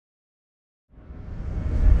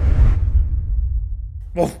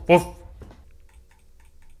Woof, woof.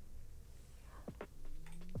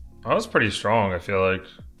 That was pretty strong, I feel like.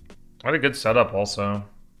 I had a good setup also.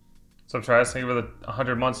 What's up, Travis? Thank you for the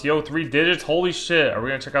 100 months. Yo, 3 digits? Holy shit. Are we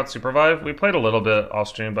gonna check out Supervive? We played a little bit off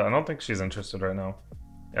stream, but I don't think she's interested right now.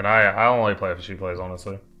 And I only play if she plays,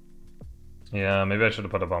 honestly. Yeah, maybe I should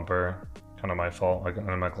have put a bumper. Kind of my fault, like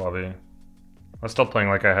in my lobby. I'm still playing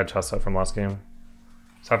like I had chest set from last game.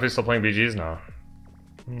 Safi's still playing BGs now.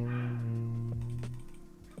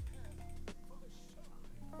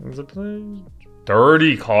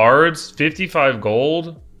 30 cards? 55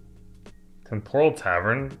 gold? Temporal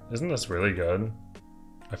Tavern? Isn't this really good?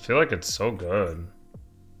 I feel like it's so good.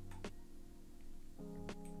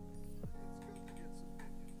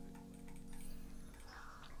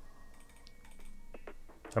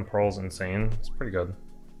 Temporal's insane. It's pretty good.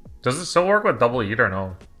 Does it still work with double eat or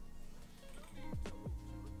no?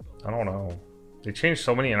 I don't know. They changed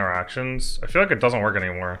so many interactions. I feel like it doesn't work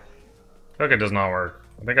anymore. I feel like it does not work.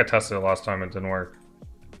 I think I tested it last time, it didn't work.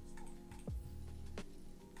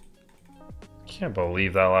 Can't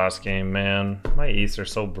believe that last game, man. My E's are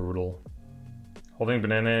so brutal. Holding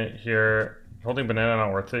banana here. Holding banana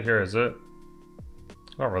not worth it here, is it?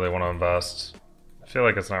 I don't really want to invest. I feel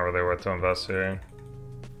like it's not really worth to invest here.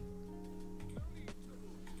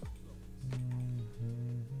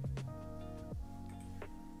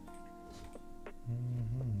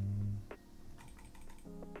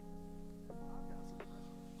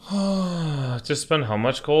 Just spend how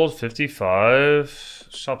much gold? 55?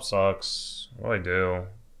 Shop sucks. What do I do?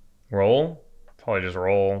 Roll? Probably just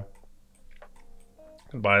roll.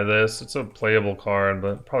 Buy this. It's a playable card,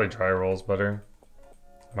 but probably try rolls better.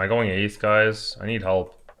 Am I going 8th, guys? I need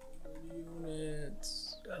help.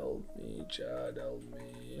 Units. Help me, Chad. Help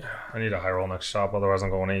me. I need a high roll next shop, otherwise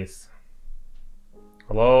I'm going 8th.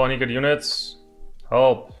 Hello? Any good units?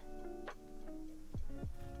 Help.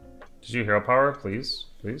 Did you hero power, please?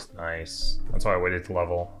 Please? Nice. That's why I waited to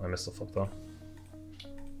level. I missed the flip though.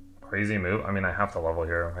 Crazy move. I mean, I have to level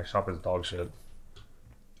here. My shop is dog shit.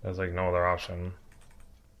 There's like no other option.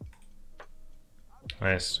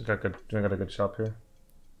 Nice. We got a good shop here.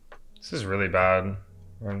 This is really bad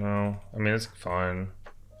right now. I mean, it's fine.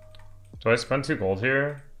 Do I spend 2 gold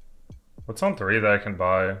here? What's on 3 that I can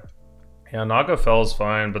buy? Yeah, Naga Fell is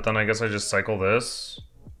fine, but then I guess I just cycle this.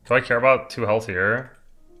 Do I care about 2 health here?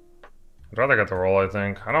 I'd rather get the roll, I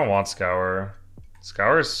think. I don't want Scour.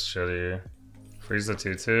 Scour's shitty. Freeze the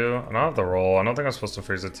 2-2. I don't have the roll. I don't think I'm supposed to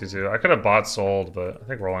freeze the 2-2. I could have bought sold, but I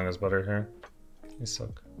think rolling is better here. You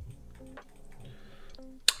suck.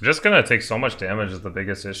 I'm just gonna take so much damage is the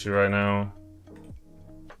biggest issue right now.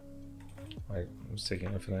 Like, I'm just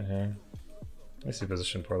taking infinite here. I see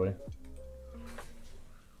position poorly.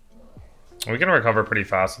 We can recover pretty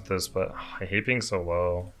fast with this, but I hate being so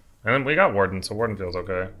low. And then we got Warden, so Warden feels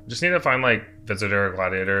okay. Just need to find like Visitor or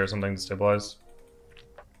Gladiator or something to stabilize.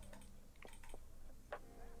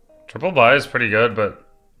 Triple buy is pretty good, but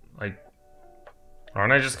like,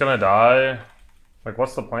 aren't I just gonna die? Like,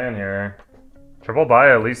 what's the plan here? Triple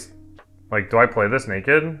buy at least, like, do I play this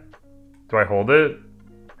naked? Do I hold it?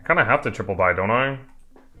 I kind of have to triple buy, don't I?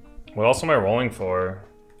 What else am I rolling for?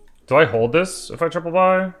 Do I hold this if I triple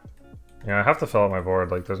buy? Yeah, I have to fill out my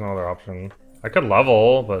board, like, there's no other option. I could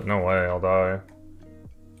level, but no way, I'll die.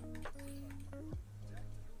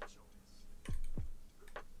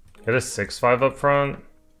 Get a 6-5 up front.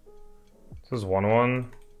 This is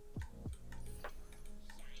 1-1.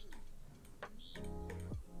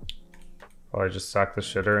 Probably just sack the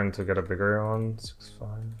shitter and to get a bigger on. 6-5.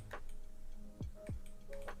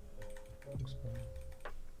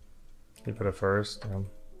 Keep it at first. Damn.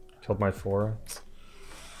 Killed my 4.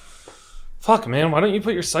 Fuck, man, why don't you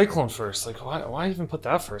put your Cyclone first? Like, why even put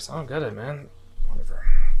that first? I don't get it, man. Whatever.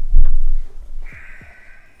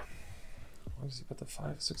 Why does he put the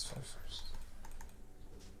 5-6-5 first?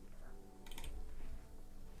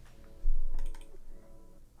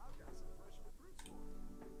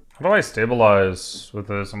 How do I stabilize with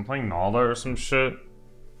this? I'm playing Nala or some shit.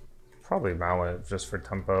 Probably Mallet, just for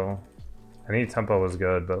tempo. Any tempo is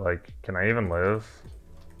good, but like, can I even live?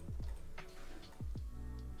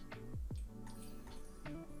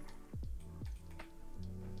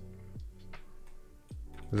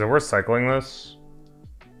 Is it worth cycling this?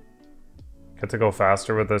 Get to go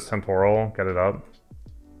faster with this temporal, get it up.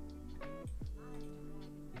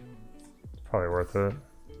 It's probably worth it.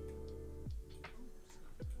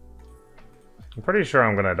 I'm pretty sure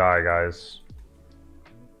I'm gonna die, guys.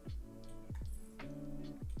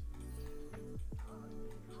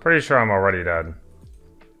 Pretty sure I'm already dead.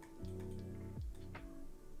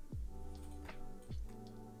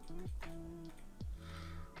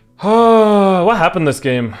 What happened this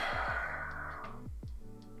game?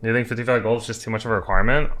 Do you think 55 gold is just too much of a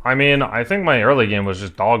requirement? I mean, I think my early game was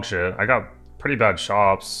just dog shit. I got pretty bad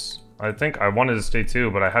shops. I think I wanted to stay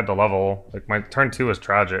 2, but I had to level. Like, my turn 2 was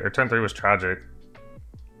tragic, or turn 3 was tragic.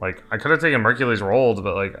 Like, I could have taken Mercury's rolls,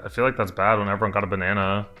 but like, I feel like that's bad when everyone got a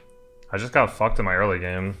banana. I just got fucked in my early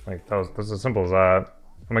game. Like, that's as simple as that.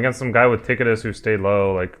 I'm against some guy with Ticketus who stayed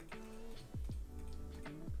low, like...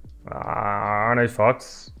 aren't I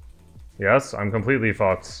fucked? Yes, I'm completely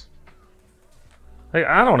fucked. Like,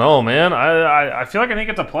 I don't know, man. I feel like I didn't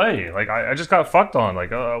get to play. Like, I just got fucked on.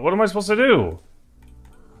 Like, what am I supposed to do?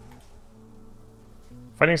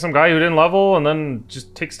 Fighting some guy who didn't level and then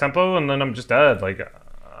just takes tempo and then I'm just dead. Like,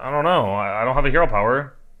 I don't know. I don't have a hero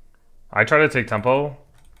power. I try to take tempo.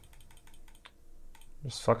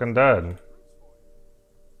 Just fucking dead.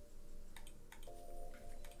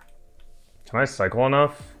 Can I cycle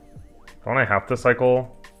enough? Don't I have to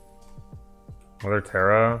cycle? Mother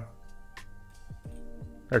Terra?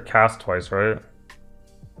 They're cast twice, right?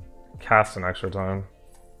 Cast an extra time.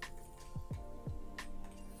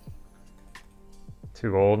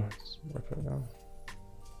 2 gold. It's worth it now.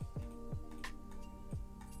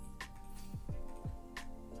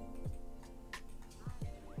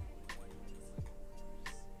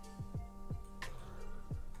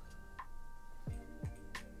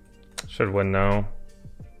 Should win now.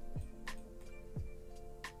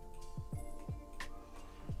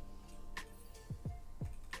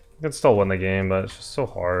 I could still win the game, but it's just so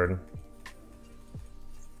hard.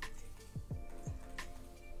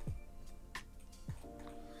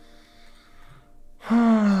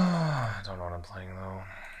 I don't know what I'm playing though.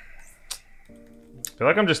 I feel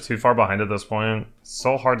like I'm just too far behind at this point. It's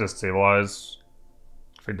so hard to stabilize.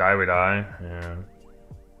 If we die, we die. Yeah.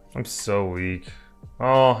 I'm so weak.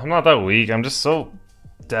 Oh, I'm not that weak. I'm just so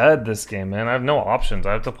dead this game, man. I have no options.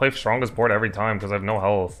 I have to play strongest board every time because I have no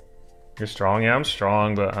health. You're strong? Yeah, I'm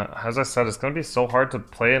strong, but as I said, it's going to be so hard to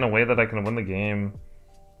play in a way that I can win the game.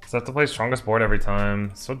 Because I have to play strongest board every time.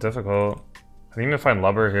 It's so difficult. I didn't even find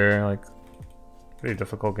Lubber here, like, pretty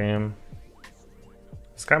difficult game.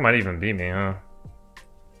 This guy might even beat me, huh?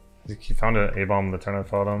 He found an A-bomb the turn I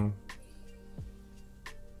fought him.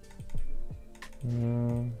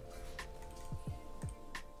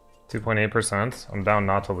 2.8%. I'm down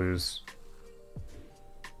not to lose.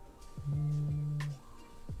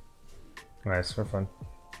 Nice, for fun.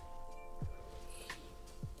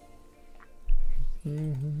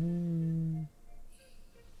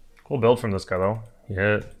 Cool build from this guy though. He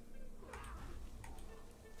hit.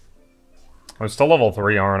 I'm still level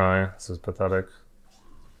 3, aren't I? This is pathetic.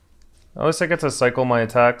 At least I get to cycle my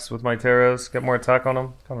attacks with my Terras, get more attack on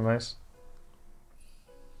them. Kind of nice.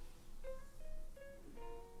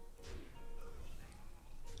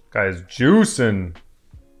 Guy's juicing.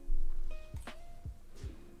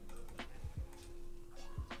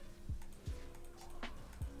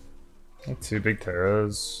 Two big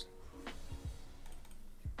Terras.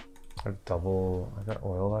 I have double. I got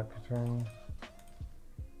oil that turn.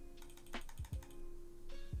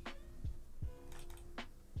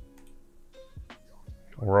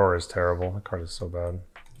 Aurora is terrible. That card is so bad.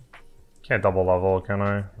 Can't double level, can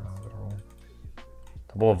I? No,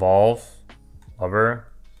 double evolve. Lubber.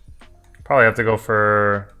 Probably have to go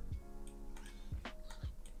for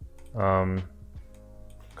a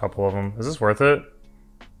couple of them. Is this worth it?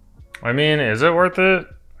 I mean, is it worth it?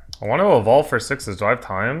 I want to evolve for 6s. Do I have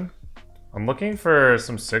time? I'm looking for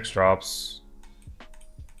some 6 drops.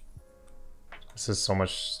 This is so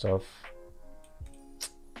much stuff.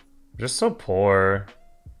 I'm just so poor.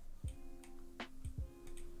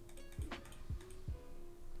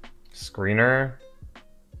 Screener.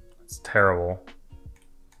 It's terrible.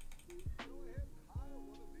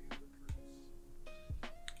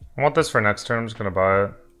 I want this for next turn. I'm just gonna buy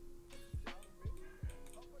it.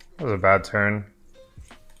 That was a bad turn.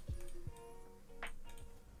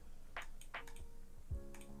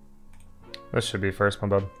 This should be first, my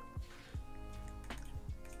bad.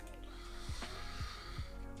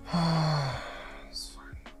 It's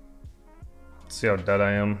fine. Let's see how dead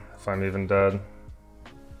I am, if I'm even dead.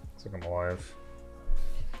 Looks like I'm alive.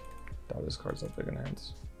 Doubt this card's that big in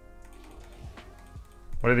hands.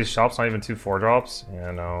 What are these shops? Not even 2 4-drops?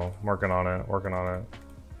 Yeah, no. I'm working on it. Working on it.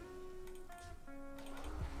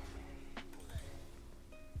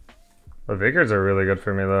 The Vigors are really good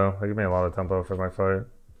for me, though. They give me a lot of tempo for my fight.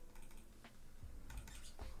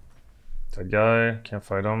 Dead guy. Can't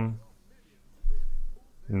fight him.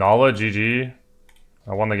 Nala, GG.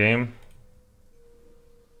 I won the game.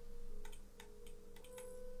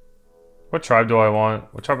 What tribe do I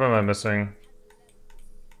want? What tribe am I missing?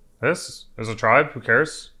 This? There's a tribe? Who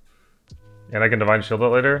cares? And I can Divine Shield it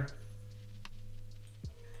later.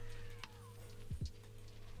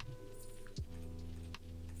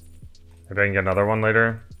 Maybe I can get another one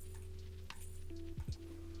later.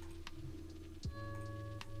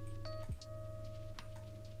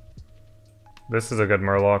 This is a good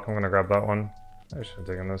Murloc. I'm gonna grab that one. I should have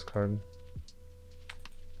taken this card.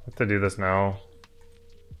 I have to do this now.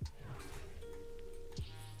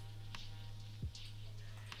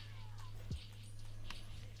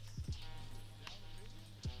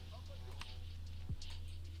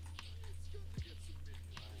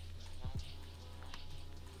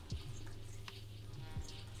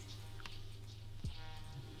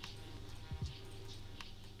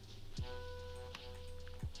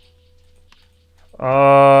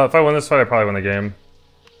 If I win this fight, I probably win the game.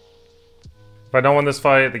 If I don't win this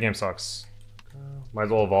fight, the game sucks. Might as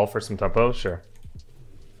well evolve for some tempo, sure.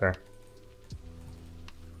 Fair.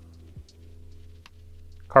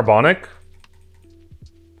 Carbonic?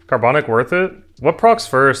 Carbonic worth it? What procs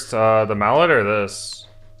first? The mallet or this?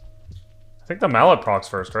 I think the mallet procs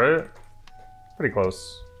first, right? Pretty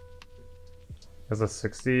close. Has a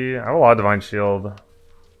 60. I have a lot of Divine Shield.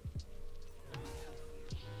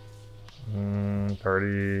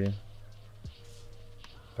 30.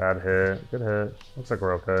 Bad hit. Good hit. Looks like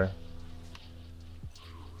we're okay.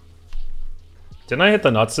 Didn't I hit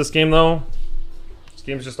the nuts this game though? This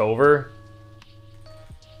game's just over.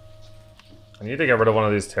 I need to get rid of one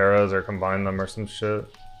of these Terras or combine them or some shit.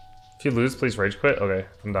 If you lose, please rage quit. Okay,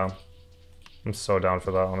 I'm down. I'm so down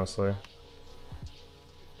for that, honestly.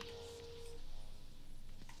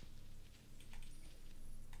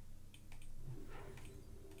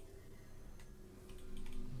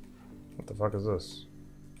 What the fuck is this?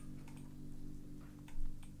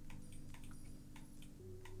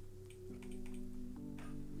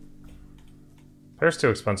 Pair's too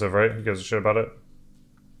expensive, right? Who gives a shit about it?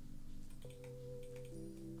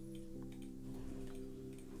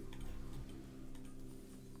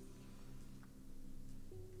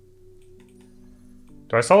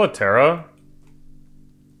 Do I sell a Terra?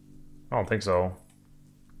 I don't think so.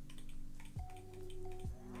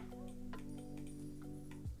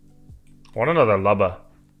 I want another Lubba.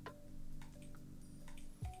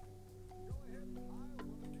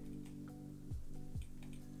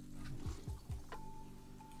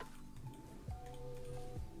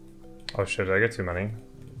 Oh shit, did I get too many? I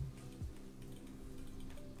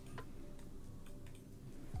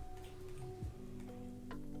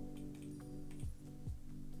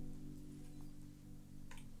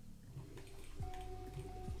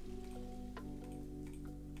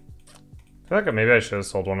feel like maybe I should have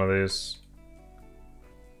sold one of these.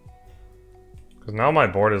 Because now my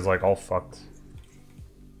board is like all fucked.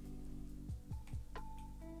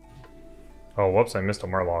 Oh, whoops, I missed a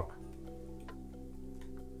Murloc.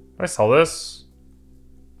 Can I sell this?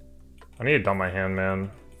 I need to dump my hand,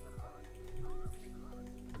 man.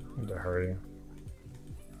 I need to hurry.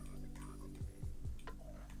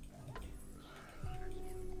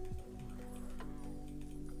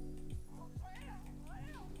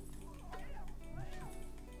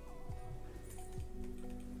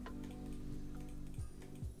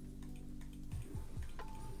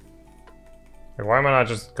 Like, why am I not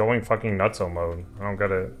just going fucking nutso mode? I don't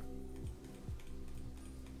get it.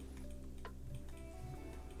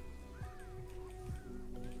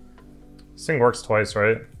 This thing works twice,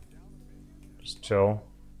 right? Just chill.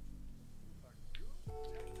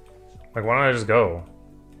 Like, why don't I just go?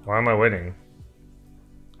 Why am I waiting?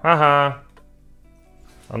 Haha.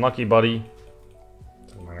 Unlucky, buddy.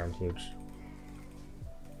 Doesn't matter, I'm huge.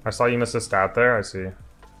 I saw you miss a stat there, I see.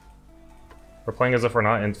 We're playing as if we're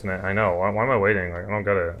not infinite. I know. Why am I waiting? Like, I don't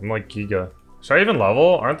get it. I'm like Giga. Should I even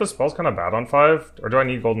level? Aren't the spells kind of bad on 5? Or do I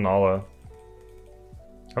need Golden Ala?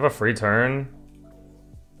 I have a free turn.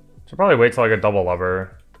 Should probably wait till I get double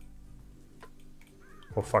lubber.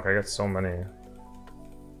 Oh fuck, I get so many.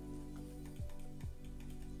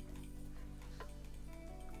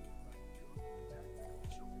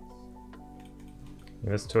 You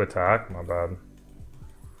missed to attack? My bad.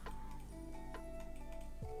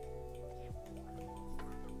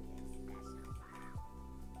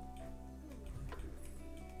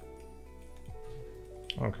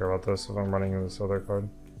 I don't care about this if I'm running this other card.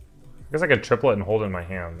 I guess I could triple it and hold it in my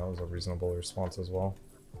hand. That was a reasonable response as well.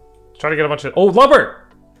 Let's try to get a bunch of... Oh, lubber!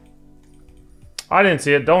 I didn't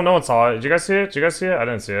see it. No one saw it. Did you guys see it? Did you guys see it? I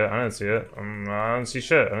didn't see it. I didn't see it. I didn't see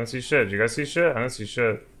shit. I didn't see shit. Did you guys see shit? I didn't see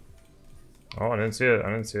shit. Oh, I didn't see it.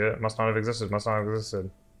 I didn't see it. Must not have existed. Must not have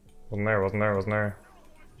existed. Wasn't there. Wasn't there. Wasn't there.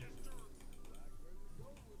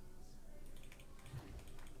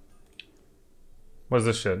 What is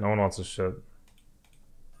this shit? No one wants this shit.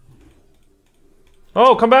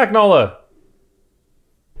 Oh, come back, Nola!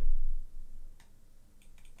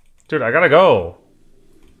 Dude, I gotta go.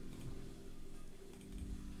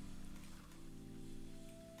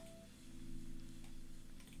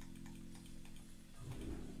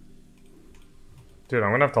 Dude,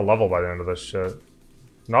 I'm gonna have to level by the end of this shit.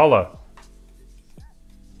 Nala.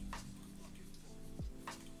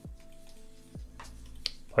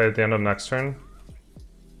 Play at the end of next turn.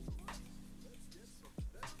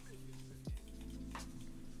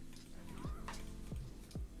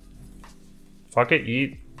 Fuck it,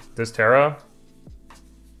 eat this Terra.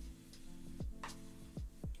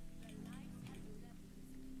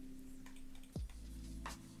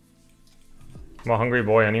 I'm a hungry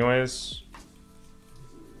boy anyways.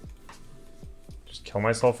 Just kill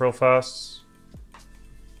myself real fast.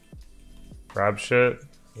 Grab shit.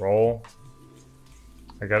 Roll.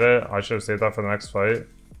 I get it. I should have saved that for the next fight.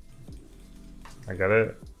 I get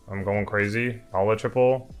it. I'm going crazy. Nala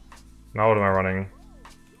triple. Now what am I running?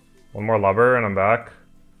 One more lubber and I'm back.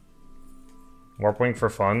 Warp wing for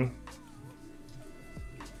fun.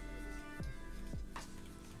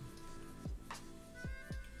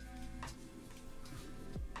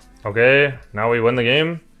 Okay, now we win the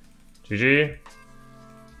game. GG.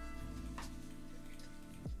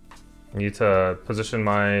 I need to position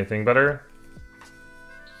my thing better.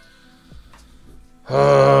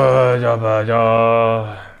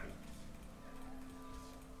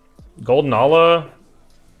 Golden Nala.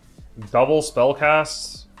 Double spell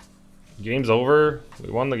cast. Game's over. We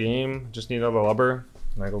won the game. Just need another lubber.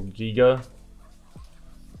 And I go Giga.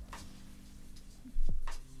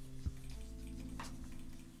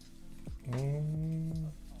 Who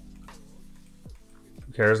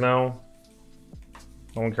cares now?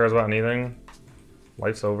 No one cares about anything.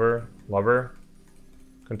 Life's over. Lubber.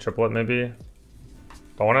 Can triple it maybe.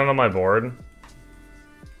 Don't want it on my board.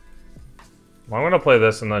 Well, I'm gonna play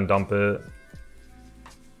this and then dump it.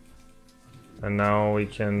 And now we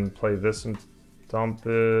can play this and dump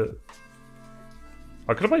it.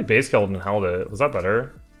 I could have played base guild and held it. Was that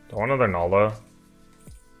better? Do I want another Nala?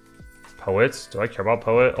 Poet? Do I care about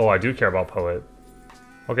Poet? Oh, I do care about Poet.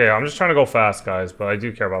 Okay, I'm just trying to go fast, guys, but I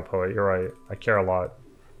do care about Poet. You're right. I care a lot.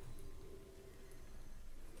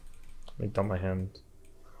 Let me dump my hand.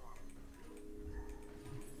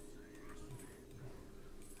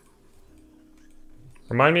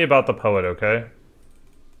 Remind me about the Poet, okay?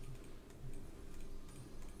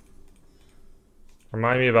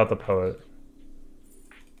 Remind me about the Poet.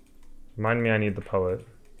 Remind me I need the Poet.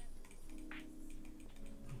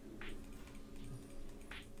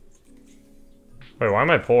 Wait, why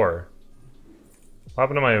am I poor? What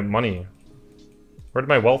happened to my money? Where did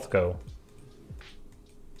my wealth go?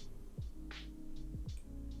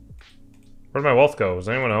 Where did my wealth go? Does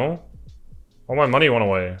anyone know? All my money went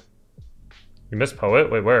away. You missed Poet?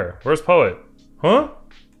 Wait, where? Where's Poet? Huh?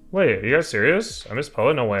 Wait, are you guys serious? I missed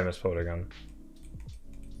Poet? No way I missed Poet again.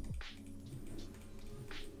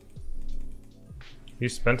 You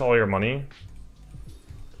spent all your money?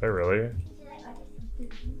 Did I really?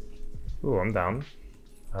 Ooh, I'm down.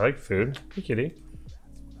 I like food. Hey, kitty.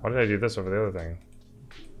 Why did I do this over the other thing?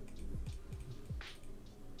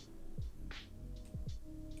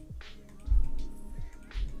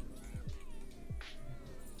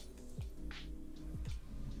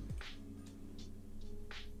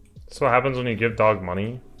 That's what happens when you give dog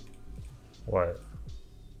money? What?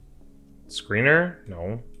 Screener?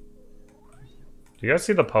 No. Do you guys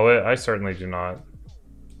see the Poet? I certainly do not.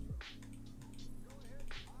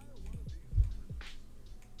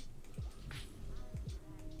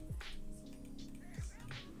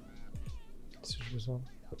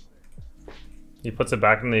 He puts it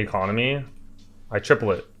back in the economy. I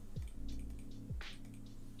triple it.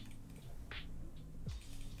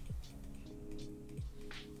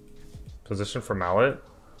 Position for mallet?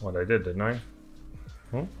 What I did, didn't I?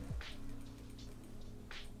 Hmm?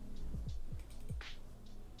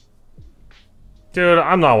 Dude,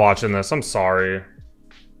 I'm not watching this. I'm sorry. Do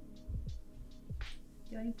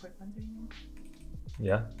you have any pork buns right now?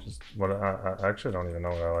 Yeah, just what I actually don't even know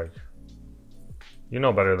what I like. You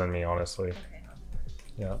know better than me, honestly. Okay.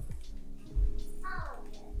 Yeah.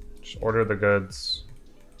 Just order the goods.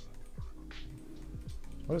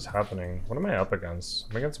 What is happening? What am I up against?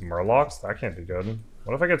 I'm against Murlocs? That can't be good.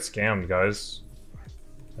 What if I get scammed, guys?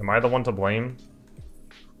 Am I the one to blame?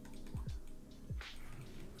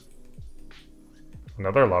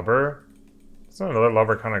 Another lubber? Isn't another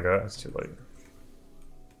lubber kind of good? It's too late.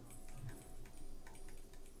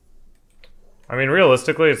 I mean,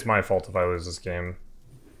 realistically, it's my fault if I lose this game.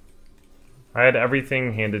 I had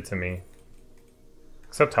everything handed to me.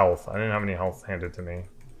 Except health. I didn't have any health handed to me.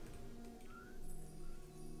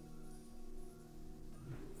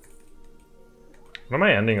 What am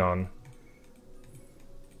I ending on?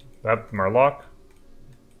 That Murloc?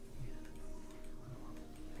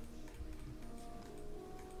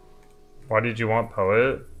 Why did you want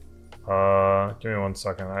Poet? Give me 1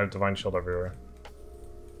 second. I have Divine Shield everywhere.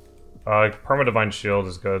 Perma Divine Shield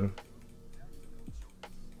is good.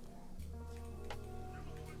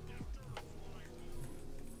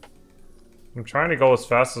 I'm trying to go as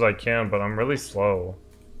fast as I can, but I'm really slow.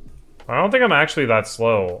 I don't think I'm actually that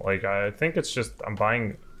slow. Like, I think it's just I'm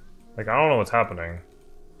buying... Like, I don't know what's happening.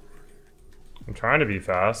 I'm trying to be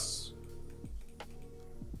fast.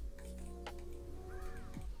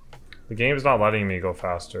 The game's not letting me go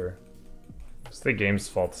faster. It's the game's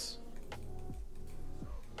fault.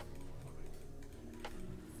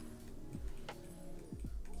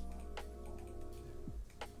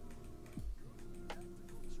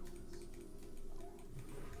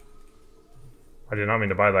 I did not mean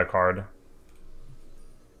to buy that card.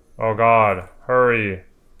 Oh god, hurry.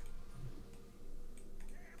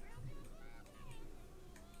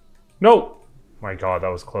 No! My god, that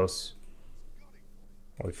was close.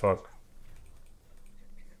 Holy fuck.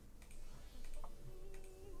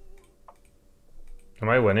 Am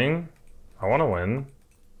I winning? I want to win.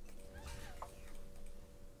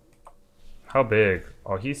 How big?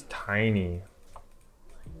 Oh, he's tiny.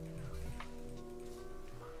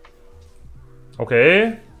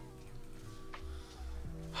 Okay.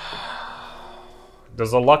 Does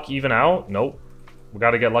the luck even out? Nope. We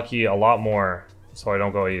gotta get lucky a lot more so I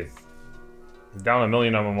don't go ETH. He's down 1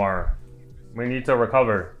 million MMR. We need to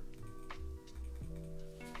recover.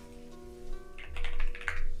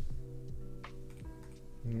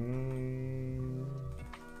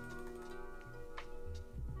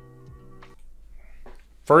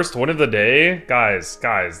 First win of the day? Guys,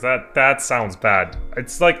 that sounds bad.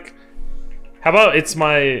 It's like... How about it's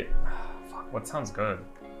my... Fuck, what sounds good?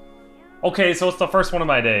 Okay, so it's the first one of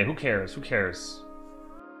my day. Who cares? Who cares?